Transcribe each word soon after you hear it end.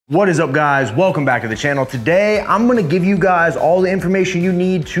What is up, guys? Welcome back to the channel. Today, I'm gonna give you guys all the information you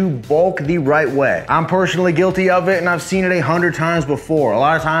need to bulk the right way. I'm personally guilty of it, and I've seen it 100 times before. A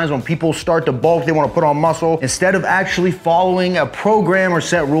lot of times when people start to bulk, they wanna put on muscle. Instead of actually following a program or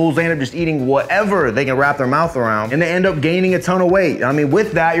set rules, they end up just eating whatever they can wrap their mouth around, and they end up gaining a ton of weight. I mean,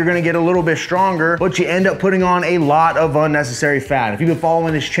 with that, you're gonna get a little bit stronger, but you end up putting on a lot of unnecessary fat. If you've been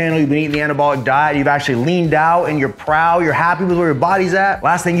following this channel, you've been eating the anabolic diet, you've actually leaned out, and you're proud, you're happy with where your body's at,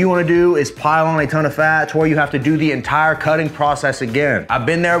 last thing you wanna do is pile on a ton of fat to where you have to do the entire cutting process again. I've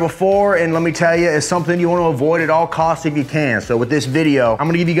been there before, and let me tell you, it's something you wanna avoid at all costs if you can. So with this video, I'm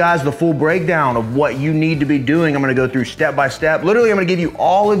gonna give you guys the full breakdown of what you need to be doing. I'm gonna go through step by step. Literally, I'm gonna give you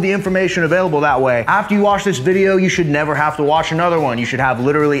all of the information available that way. After you watch this video, you should never have to watch another one. You should have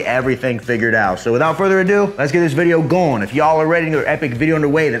literally everything figured out. So without further ado, let's get this video going. If y'all are ready to get an epic video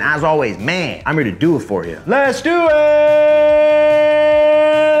underway, then as always, man, I'm here to do it for you. Let's do it!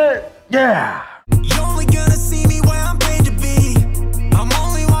 Yeah. You're only gonna see me where I'm paid to be. I'm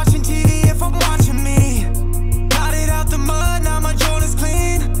only watching TV if I'm watching me. Got it out the mud, now my Jordan's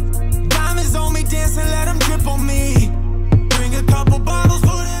clean. Diamonds on me, dancing, let them drip on me. Bring a couple bottles,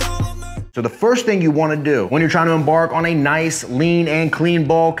 put it on me. So the first thing you want to do when you're trying to embark on a nice, lean, and clean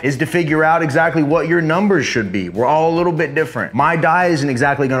bulk is to figure out exactly what your numbers should be. We're all a little bit different. My diet isn't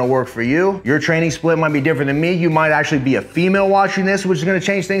exactly going to work for you. Your training split might be different than me. You might actually be a female watching this, which is going to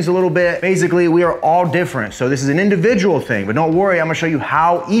change things a little bit. Basically, we are all different. So this is an individual thing, but don't worry, I'm going to show you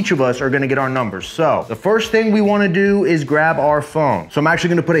how each of us are going to get our numbers. So the first thing we want to do is grab our phone. So I'm actually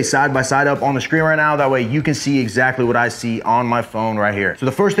going to put a side-by-side up on the screen right now. That way you can see exactly what I see on my phone right here. So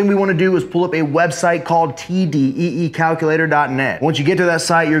the first thing we want to do is pull up a website called tdeecalculator.net. Once you get to that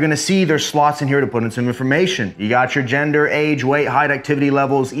site, you're gonna see there's slots in here to put in some information. You got your gender, age, weight, height, activity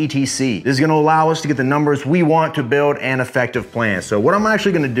levels, etc. This is gonna allow us to get the numbers we want to build an effective plan. So what I'm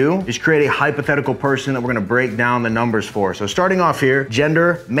actually gonna do is create a hypothetical person that we're gonna break down the numbers for. So starting off here,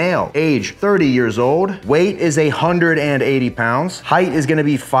 gender, male, age 30 years old, weight is 180 pounds, height is gonna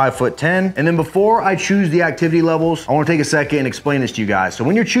be 5'10", and then before I choose the activity levels, I wanna take a second and explain this to you guys. So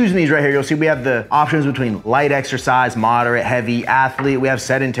when you're choosing these right here, you'll see we have the options between light exercise, moderate, heavy, athlete, we have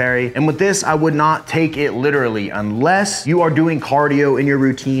sedentary. And with this, I would not take it literally unless you are doing cardio in your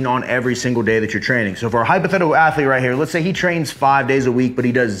routine on every single day that you're training. So for a hypothetical athlete right here, let's say he trains 5 days a week, but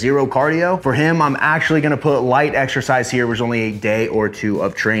he does 0 cardio. For him, I'm actually gonna put light exercise here, which is only a day or 2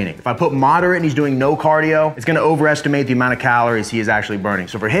 of training. If I put moderate and he's doing no cardio, it's gonna overestimate the amount of calories he is actually burning.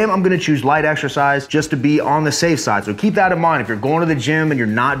 So for him, I'm gonna choose light exercise just to be on the safe side. So keep that in mind. If you're going to the gym and you're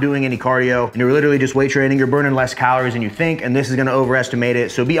not doing any cardio, and you're literally just weight training, you're burning less calories than you think, and this is gonna overestimate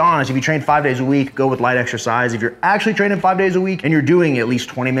it. So be honest, if you train 5 days a week, go with light exercise. If you're actually training 5 days a week and you're doing at least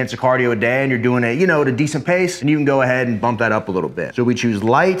 20 minutes of cardio a day and you're doing it, at a decent pace, then you can go ahead and bump that up a little bit. So we choose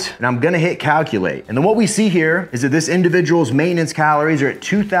light, and I'm gonna hit calculate. And then what we see here is that this individual's maintenance calories are at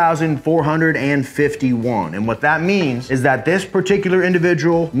 2,451. And what that means is that this particular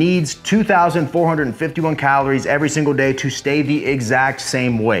individual needs 2,451 calories every single day to stay the exact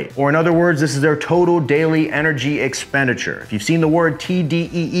same weight. Or in other words, this is their total daily energy expenditure. If you've seen the word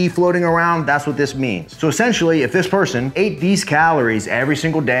TDEE floating around, that's what this means. So essentially, if this person ate these calories every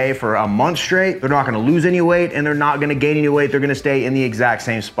single day for a month straight, they're not gonna lose any weight and they're not gonna gain any weight. They're gonna stay in the exact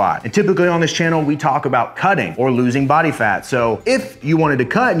same spot. And typically on this channel, we talk about cutting or losing body fat. So if you wanted to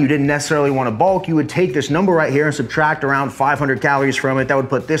cut and you didn't necessarily wanna bulk, you would take this number right here and subtract around 500 calories from it. That would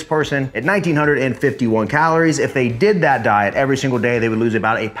put this person at 1,951 calories. If they did that diet every single day, they would lose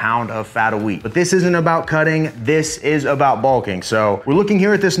about a pound of fat a week. But this isn't about cutting, this is about bulking. So we're looking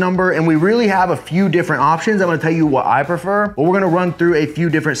here at this number and we really have a few different options. I'm gonna tell you what I prefer, but we're gonna run through a few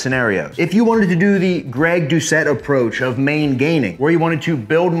different scenarios. If you wanted to do the Greg Doucette approach of main gaining, where you wanted to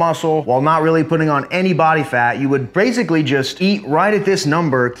build muscle while not really putting on any body fat, you would basically just eat right at this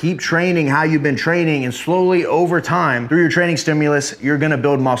number, keep training how you've been training, and slowly over time, through your training stimulus, you're gonna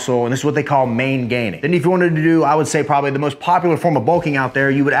build muscle, and this is what they call main gaining. Then if you wanted to do, I would say probably the most popular form of bulking out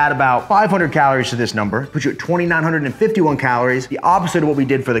there, you would add about 500 calories to this number, put you at 2,951 calories, the opposite of what we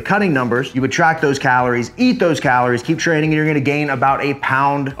did for the cutting numbers. You would track those calories, eat those calories, keep training, and you're gonna gain about a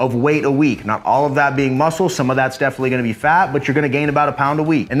pound of weight a week. Not all of that being muscle, some of that's definitely gonna be fat, but you're gonna gain about a pound a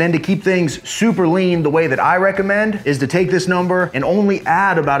week. And then to keep things super lean, the way that I recommend is to take this number and only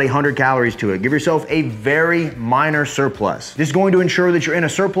add about 100 calories to it. Give yourself a very minor surplus. This is going to ensure that you're in a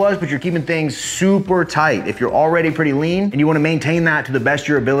surplus, but you're keeping things super tight. If you're already pretty lean and you wanna maintain that to the best of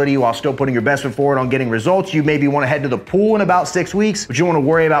your ability, sustainability while still putting your best foot forward on getting results. You maybe want to head to the pool in about 6 weeks, but you don't want to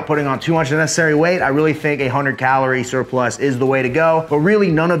worry about putting on too much unnecessary weight. I really think a 100-calorie surplus is the way to go, but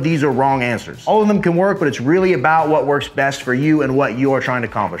really none of these are wrong answers. All of them can work, but it's really about what works best for you and what you are trying to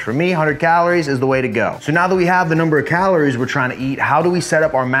accomplish. For me, 100 calories is the way to go. So now that we have the number of calories we're trying to eat, how do we set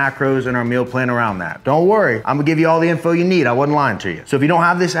up our macros and our meal plan around that? Don't worry, I'm gonna give you all the info you need. I wasn't lying to you. So if you don't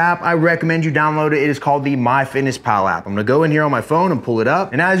have this app, I recommend you download it. It is called the MyFitnessPal app. I'm gonna go in here on my phone and pull it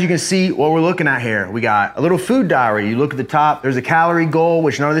up. And as you can see, what we're looking at here, we got a little food diary. You look at the top, there's a calorie goal,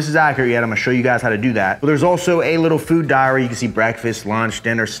 which none of this is accurate yet. I'm gonna show you guys how to do that. But there's also a little food diary. You can see breakfast, lunch,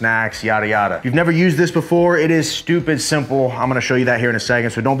 dinner, snacks, yada, yada. If you've never used this before, it is stupid simple. I'm gonna show you that here in a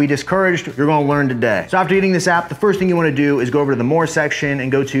second, so don't be discouraged. You're gonna learn today. So after getting this app, the first thing you wanna do is go over to the More section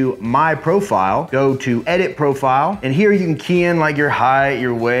and go to My Profile, go to Edit Profile, and here you can key in like your height,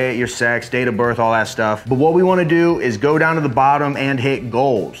 your weight, your sex, date of birth, all that stuff. But what we wanna do is go down to the bottom and hit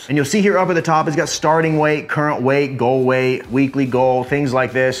goals. And you'll see here up at the top, it's got starting weight, current weight, goal weight, weekly goal, things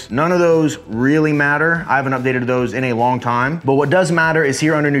like this. None of those really matter. I haven't updated those in a long time. But what does matter is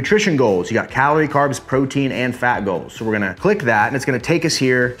here under nutrition goals, you got calorie, carbs, protein, and fat goals. So we're gonna click that and it's gonna take us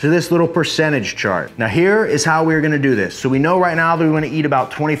here to this little percentage chart. Now here is how we're gonna do this. So we know right now that we wanna eat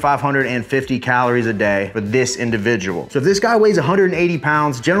about 2,550 calories a day for this individual. So if this guy weighs 180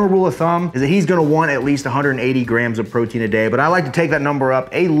 pounds, general rule of thumb is that he's gonna want at least 180 grams of protein a day, but I like to take that number up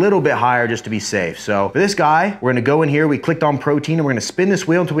a little bit higher just to be safe. So for this guy, we're gonna go in here, we clicked on protein, and we're gonna spin this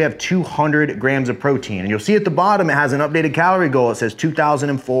wheel until we have 200 grams of protein. And you'll see at the bottom, it has an updated calorie goal. It says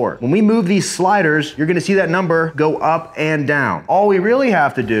 2004. When we move these sliders, you're gonna see that number go up and down. All we really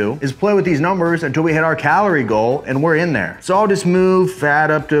have to do is play with these numbers until we hit our calorie goal, and we're in there. So I'll just move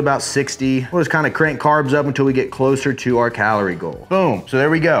fat up to about 60. We'll just kind of crank carbs up until we get closer to our calorie goal. Boom, so there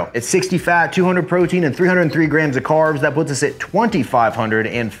we go. It's 60 fat, 200 protein, and 303 grams of carbs. That puts us at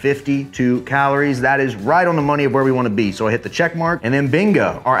 2,552 calories. That is right on the money of where we wanna be. So I hit the check mark, and then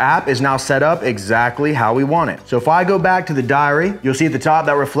bingo. Our app is now set up exactly how we want it. So if I go back to the diary, you'll see at the top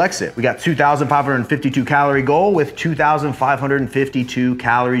that reflects it. We got 2,552 calorie goal with 2,552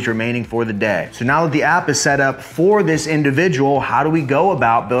 calories remaining for the day. So now that the app is set up for this individual, how do we go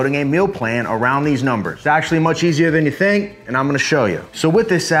about building a meal plan around these numbers? It's actually much easier than you think, and I'm gonna show you. So with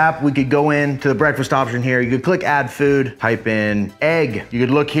this app, we could go into the breakfast option here. You could click add food, type in egg. You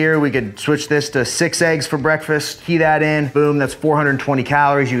could look here, we could switch this to 6 eggs for breakfast, key that in, boom, that's 420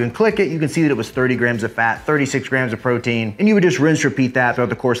 calories. You can click it, you can see that it was 30 grams of fat, 36 grams of protein, and you would just rinse, repeat that throughout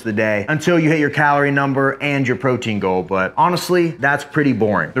the course of the day until you hit your calorie number and your protein goal. But honestly, that's pretty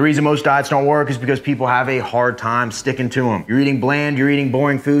boring. The reason most diets don't work is because people have a hard time sticking to them. You're eating bland, you're eating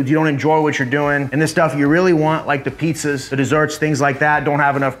boring foods, you don't enjoy what you're doing, and the stuff you really want, like the pizzas, the desserts, things like that, don't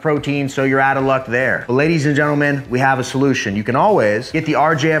have enough protein, so you're out of luck there. But ladies and gentlemen, we have a solution. You can always get the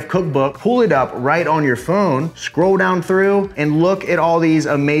RJF cookbook, pull it up right on your phone, scroll down through, and look at all these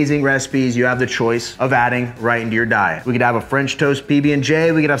amazing recipes you have the choice of adding right into your diet. We could have a French toast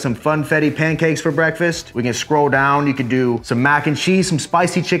PB&J, we could have some funfetti pancakes for breakfast, we can scroll down, you could do some mac and cheese, some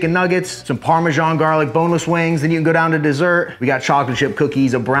spicy chicken nuggets, some Parmesan garlic boneless wings, then you can go down to dessert. We got chocolate chip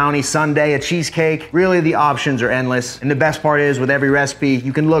cookies, a brownie sundae, a cheesecake. Really, the options are endless. And the best part is with every recipe,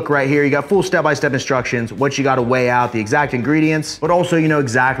 you can look right here, you got full step-by-step instructions, what you gotta weigh out, the exact ingredients, but also you know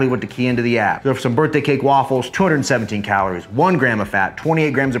exactly what to key into the app. So for some birthday cake waffles, 217 calories, 1 gram of fat,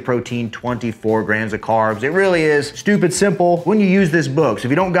 28 grams of protein, 24 grams of carbs. It really is stupid simple when you use this book. So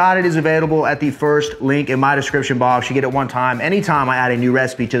if you don't got it, it's available at the first link in my description box. You get it one time. Anytime I add a new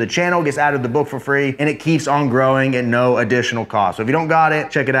recipe to the channel, it gets added to the book for free, and it keeps on growing at no additional cost. So if you don't got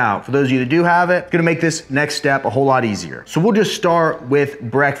it, check it out. For those of you that do have it, it's gonna make this next step a whole lot easier. So we'll just start with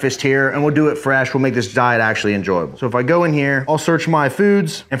breakfast here, and we'll do it fresh. We'll make this diet actually enjoyable. So if I go in here, I'll search my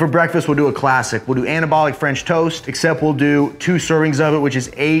foods, and for breakfast, we'll do a classic. We'll do anabolic French toast, except we'll do 2 servings of it, which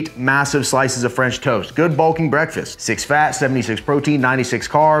is 8 massive slices of French toast. Good bulking breakfast. 6 fat, 76 protein, 96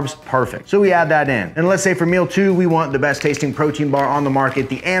 carbs, perfect. So we add that in. And let's say for meal 2, we want the best tasting protein bar on the market,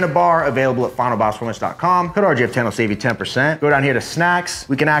 the ANABOLIC, available at finalbossfitness.com. Code RJF10 will save you 10%. Go down here to snacks.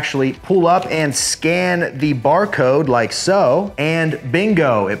 We can actually pull up and scan the barcode like so, and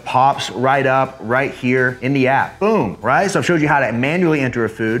bingo, it pops right up right here in the app. Boom, right? So I've showed you how to manually enter a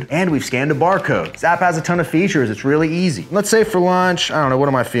food, and we've scanned a barcode. This app has a ton of features. It's really easy. Let's say for lunch, I don't know, what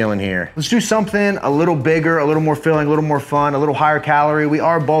am I feeling here? Let's do something a little bigger, a little more filling, a little more fun, a little higher calorie. We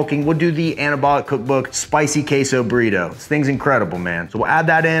are bulking. We'll do the Anabolic Cookbook Spicy Queso Burrito. This thing's incredible, man. So we'll add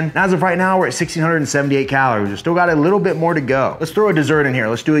that in. And as of right now, we're at 1,678 calories. We've still got a little bit more to go. Let's throw a dessert in here.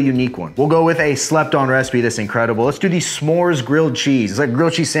 Let's do a unique one. We'll go with a slept-on recipe that's incredible. Let's do the s'mores grilled cheese. It's like a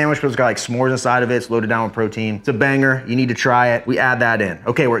grilled cheese sandwich, but it's got like s'mores inside of it. It's loaded down with protein. It's a banger. You need to try it. we add that in.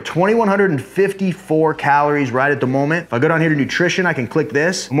 Okay, we're at 2,154 calories right at the moment. If I go down here to nutrition, I can click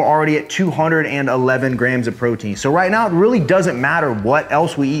this, and we're already at 211 grams of protein. So right now, it really doesn't matter what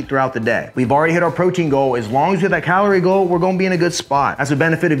else we eat throughout the day. We've already hit our protein goal. As long as we hit that calorie goal, we're gonna be in a good spot. That's the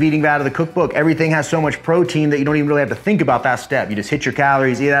benefit of eating out of the cookbook. Everything has so much protein that you don't even really have to think about that step. You just hit your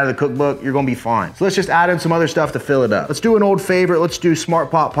calories, eat out of the cookbook, you're gonna be fine. So let's just add in some other stuff to fill it up. Let's do an old favorite. Let's do Smart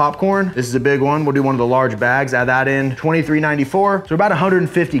Pop popcorn. This is a big one. We'll do one of the large bags, add that in, $23.94. So about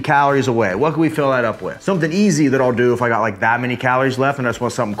 150 calories away. What can we fill that up with? Something easy that I'll do if I got like that many calories left and I just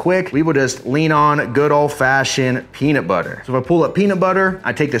want something quick, we will just lean on good old fashioned peanut butter. So if I pull up peanut butter,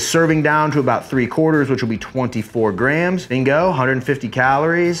 I take the serving down to about 3/4, which will be 24 grams. Bingo, 150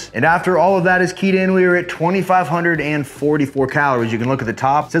 calories. And after all of that is keyed in, we are at 2,544 calories. You can look at the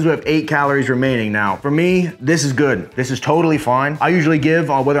top. It says we have 8 calories remaining. Now, for me, this is good. This is totally fine. I usually give,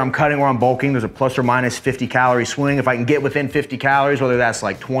 whether I'm cutting or I'm bulking, there's a plus or minus 50 calorie swing. If I can get within 50 calories, whether that's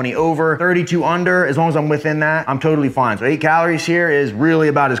like 20 over, 32 under, as long as I'm within that, I'm totally fine. So 8 calories here is really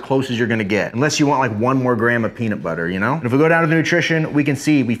about as close as you're gonna get, unless you want like 1 more gram of peanut butter, you know? And if we go down to the nutrition, we can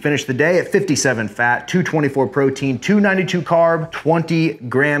see we finished the day at 57 fat, 224 protein, 292 carb, 20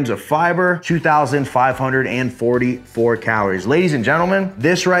 grams of fiber, 2,544 calories. Ladies and gentlemen,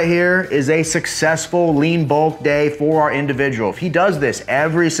 this right here is a successful lean bulk day for our individual. If he does this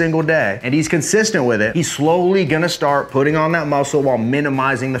every single day and he's consistent with it, he's slowly gonna start putting on that muscle while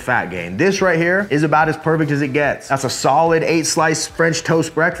minimizing the fat gain. This right here is about as perfect as it gets. That's a solid 8-slice French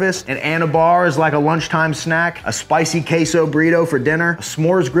toast breakfast. An Anabar is like a lunchtime snack, a spicy queso burrito for dinner, a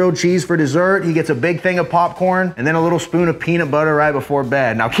s'mores grilled cheese for dessert. He gets a big thing of popcorn and then a little spoon of peanut butter right before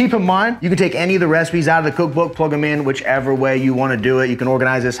bed. Now keep in mind, you can take any of the recipes out of the cookbook, plug them in whichever way you wanna do it. You can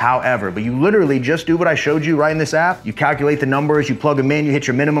organize this however, but you literally just do what I showed you right in this app. You calculate the numbers, you plug them in, you hit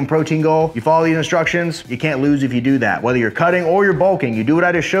your minimum protein goal, you follow these instructions, you can't lose if you do that. Whether you're cutting or you're bulking, you do what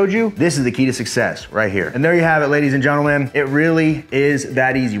I just showed you, this is the key to success right here. And there you have it, ladies and gentlemen. It really is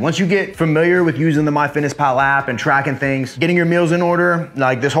that easy. Once you get familiar with using the MyFitnessPal app and tracking things, getting your meals in order,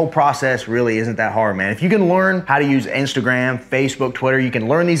 like this whole process really isn't that hard, man. If you can learn how to use Instagram, Facebook, Twitter, you can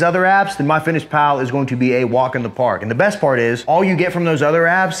learn these other apps, then MyFitnessPal is going to be a walk in the park. And the best part is, all you get from those other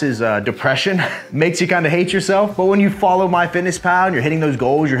apps is depression. Makes you kind of hate yourself. But when you follow MyFitnessPal and you're hitting those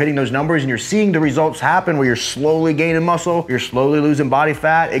goals, you're hitting those numbers, and you're seeing the results happen where you're slowly gaining muscle, you're slowly losing body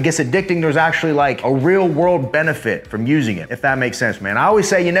fat, it gets addicting. There's actually like a real world benefit from using it, if that makes sense, man. I always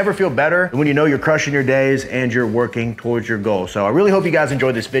say you never feel better than when you know you're crushing your days and you're working towards your goal. So I really hope you guys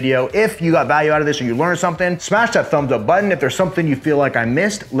enjoyed this video. If you got value out of this or you learned something, smash that thumbs up button. If there's something you feel like I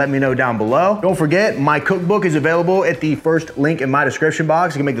missed, let me know down below. Don't forget, my cookbook is available at the first link in my description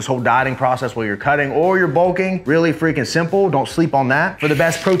box. You can make this whole dieting process while you're cutting or you're bulking really freaking simple. Don't sleep on that. For the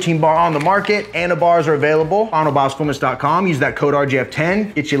best protein bar on the market, ANABOLICs are available. FinalBossFitness.com. Use that code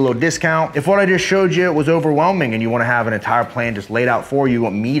RGF10, get you a little discount. If what I just showed you was overwhelming and you want to have an entire plan just laid out for you, you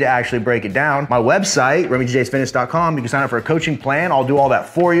want me to actually break it down, my website, RemingtonJaysFitness.com, you can sign up for a coaching plan. I'll do all that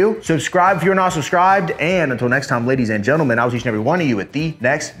for you. Subscribe if you're not subscribed. And until next time, ladies and gentlemen, I'll see each and every one of you at the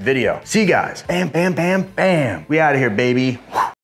next video. See you guys. Bam, bam, bam, bam. We out of here, baby.